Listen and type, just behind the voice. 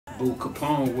Boo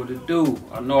Capone, what it do?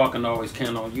 I know I can always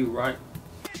count on you, right?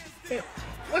 Yeah.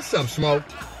 What's up, Smoke?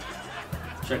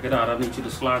 Check it out, I need you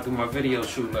to slide through my video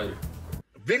shoot later.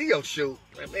 Video shoot?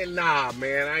 Man, nah,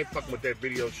 man, I ain't fucking with that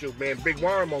video shoot, man. Big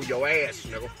Worm on your ass,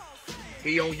 nigga.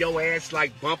 He on your ass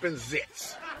like bumping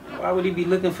zits. Why would he be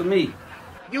looking for me?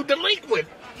 You delinquent.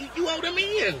 You owe them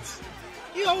ends.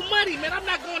 You owe money, man. I'm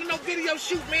not going to no video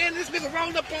shoot, man. This nigga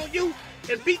rolled up on you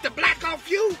and beat the black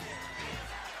off you.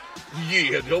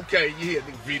 Yeah, okay, yeah,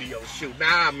 the video shoot.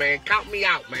 Nah, man, count me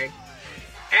out, man.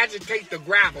 Agitate the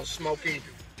gravel, Smokey.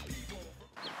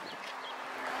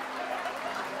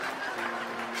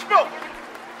 Smoke!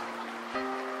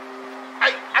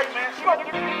 Hey, man, Smoke!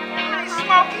 Hey,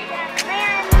 Smokey!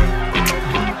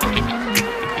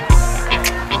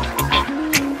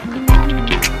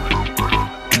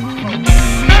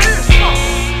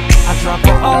 I drop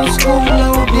an old school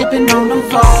low dipping on them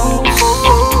foes.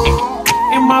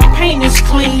 And my paint is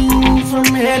clean from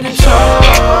head to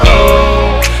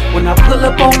toe. When I pull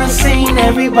up on the scene,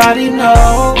 everybody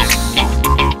knows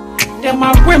that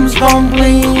my rims gon'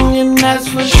 bling, and that's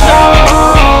for sure.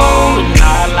 And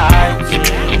I like it,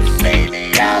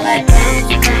 baby, I like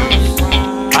it.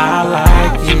 I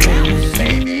like it,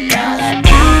 baby, I like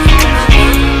it.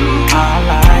 I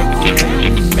like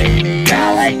it, baby, I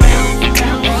like it.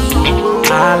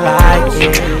 I like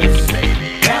it.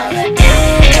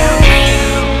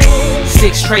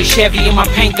 6 straight Chevy and my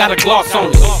paint got a gloss on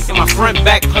it. And my front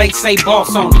back plate say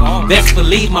boss on it. Best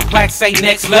believe my plaque say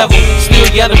next level. Still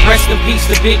yelling rest in peace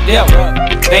to Big Devil.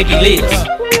 Baby Liz,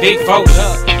 Big Votes.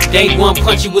 Day one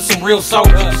punch you with some real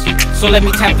soldiers. So let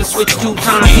me tap the switch 2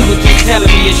 times. He was just telling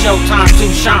me it's your time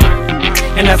to shine.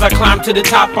 And as I climb to the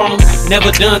top on him,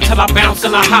 never done till I bounce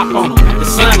and I hop on him. The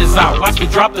sun is out, watch me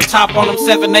drop the top on him.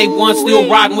 781 still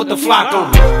riding with the flock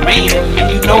on him. Man,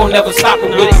 and you know I'm never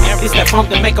stopping with it. It's that funk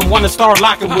that make him wanna start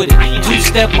locking with it.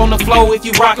 2-step on the flow if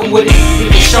you rockin' with it.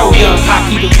 Even show Young Hak,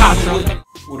 keep it poppin' with it.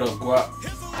 What up, Guap?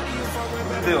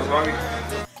 Deal, doggy.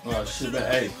 Oh shit, man,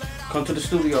 hey, come to the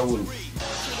studio with me.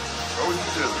 Bro, you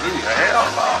just really hell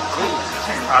no, cool.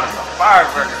 Out of the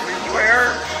firecracker, nigga, you ain't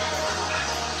heard?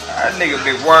 That nigga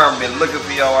Big Worm been looking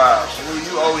for your ass.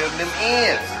 You owe him them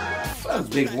ends. Fuck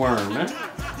Big Worm, man.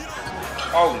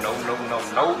 Oh, no,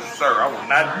 sir. I will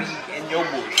not be in your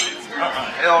bullshit.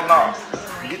 Hell no.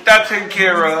 Get that taken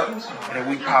care of, and then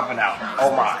we popping out.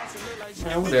 Oh my.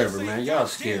 Man, whatever, man. Y'all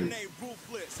scary.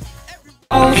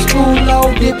 Old school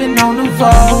low dipping on them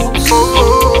foes.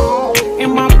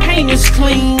 And my paint is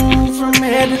clean from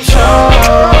head to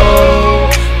toe.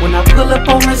 When I pull up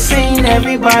on the scene,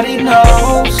 everybody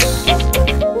knows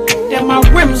that my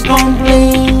rims gon'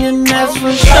 bling, and that's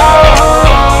for sure.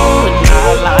 And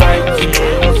I like it,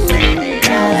 baby, I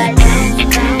like it.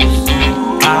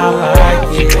 I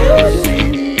like it,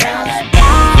 baby, I like it.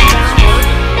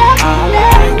 I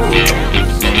like it,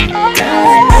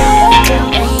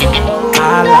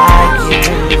 I like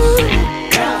it.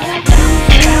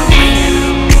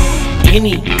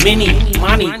 Any, many,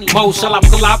 money, mo. Shall I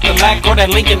pull out the lack or that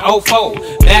Lincoln 04?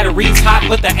 Batteries hot,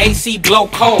 but the AC blow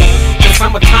cold. The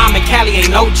summertime in Cali ain't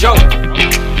no joke.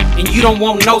 And you don't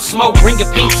want no smoke, bring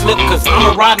your pink slip, cause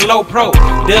I'm a riding low pro.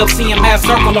 Dub CMS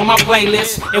circle on my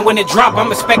playlist. And when it drop, I'm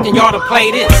expecting y'all to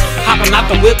play this. Hopping out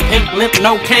the whip, pimp, limp,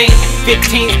 no cane.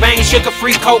 15s bang, sugar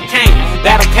free cocaine.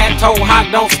 Battle cat toe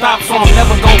hot, don't stop, so I'm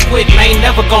never gon' quit, man,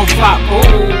 never gon' flop.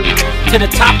 Ooh. To the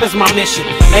top is my mission.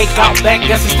 Lake out back,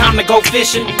 guess it's time to go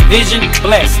fishing. Vision,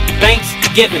 blessed,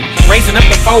 Thanksgiving. Raising up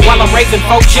the 4 while I'm raising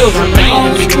 4 children, man.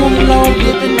 Old school low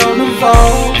dipping on them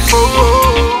foes.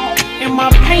 And my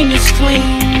paint is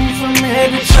clean from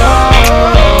head to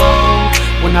toe.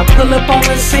 When I pull up on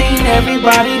the scene,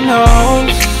 everybody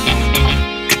knows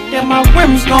that my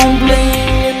rims gon'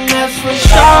 bling, and that's for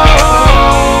sure.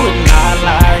 And I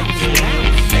like it,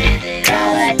 baby,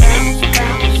 I like it.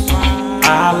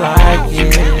 I like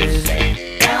it,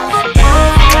 baby, I like it.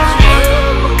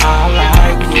 I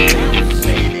like it,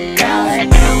 baby, I like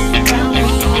it.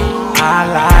 I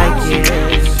like it.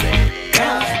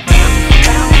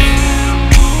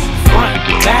 Front,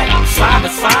 back, side to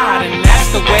side, and that's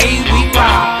the way we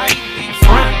ride.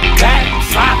 Front, back,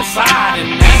 side to side,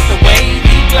 and that's the way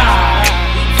we glide.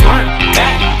 Front,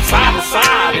 back, side to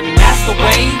side, and that's the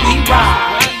way we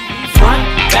ride. Front,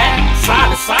 back,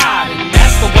 side to side, and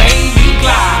that's the way we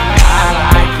glide. I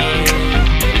like it.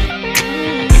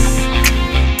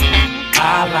 I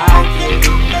like it.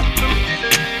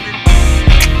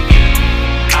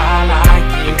 I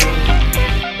like it.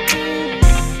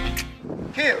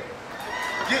 Kill.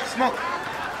 Get smoke.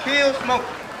 Kill smoke.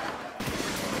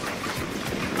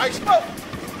 Hey, smoke.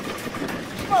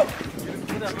 Smoke.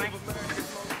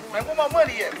 Man, where my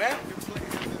money at, man? man.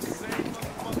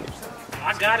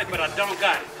 I got it, but I don't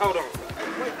got it. Hold on.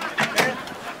 Wait, man.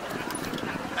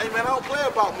 Hey, man, I don't play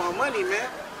about my money, man.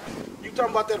 You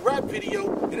talking about that rap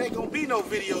video, it ain't gonna be no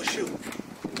video shoot.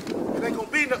 It ain't gonna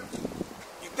be no...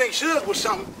 You think Suge was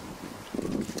something?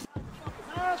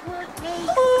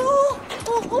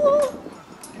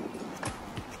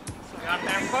 Got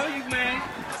that for you, man.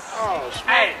 Oh, smoke.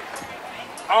 Hey,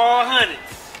 all hundreds.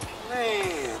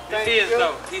 Man, It thank is you.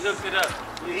 though. He hooked it up.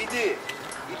 Yeah, he did.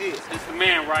 He did. It's the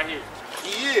man right here.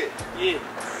 He is. Yeah.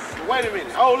 But wait a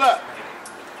minute, hold up.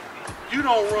 You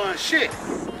don't run shit.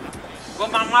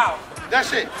 With my mouth.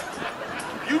 That's it.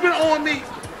 You been on me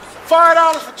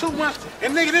 $5 for 2 months,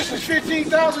 and nigga, this is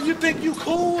 15,000. You think you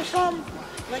cool or something?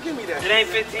 Man, give me that. It ain't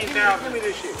 15,000. Give me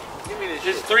this shit. Give me this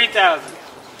It's shit. 3,000.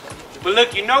 But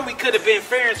look, you know we could have been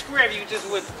fair and square if you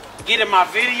just would get in my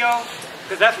video,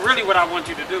 because that's really what I want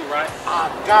you to do, right?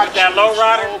 I got With that low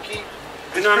rider. Smokey.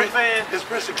 You know what I'm saying? There's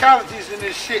principalities in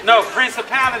this shit. No, man.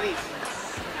 principalities.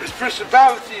 There's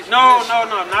principalities. No, in this no,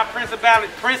 no, not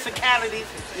principalities. Principalities.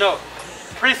 No,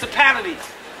 principalities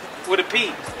with a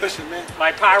P, Listen, man.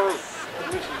 like Pyru.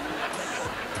 Listen,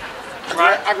 man.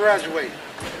 Right? I graduated.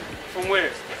 From where?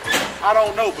 I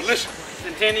don't know, but listen.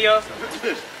 Centennial?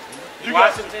 Listen. You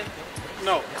Washington?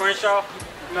 No, Crenshaw?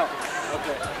 no.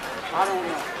 Okay. I don't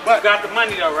know. You But got the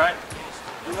money though, right?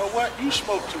 you know what? You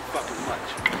smoke too fucking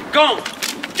much. Go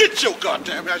on. Get your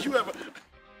goddamn ass. You ever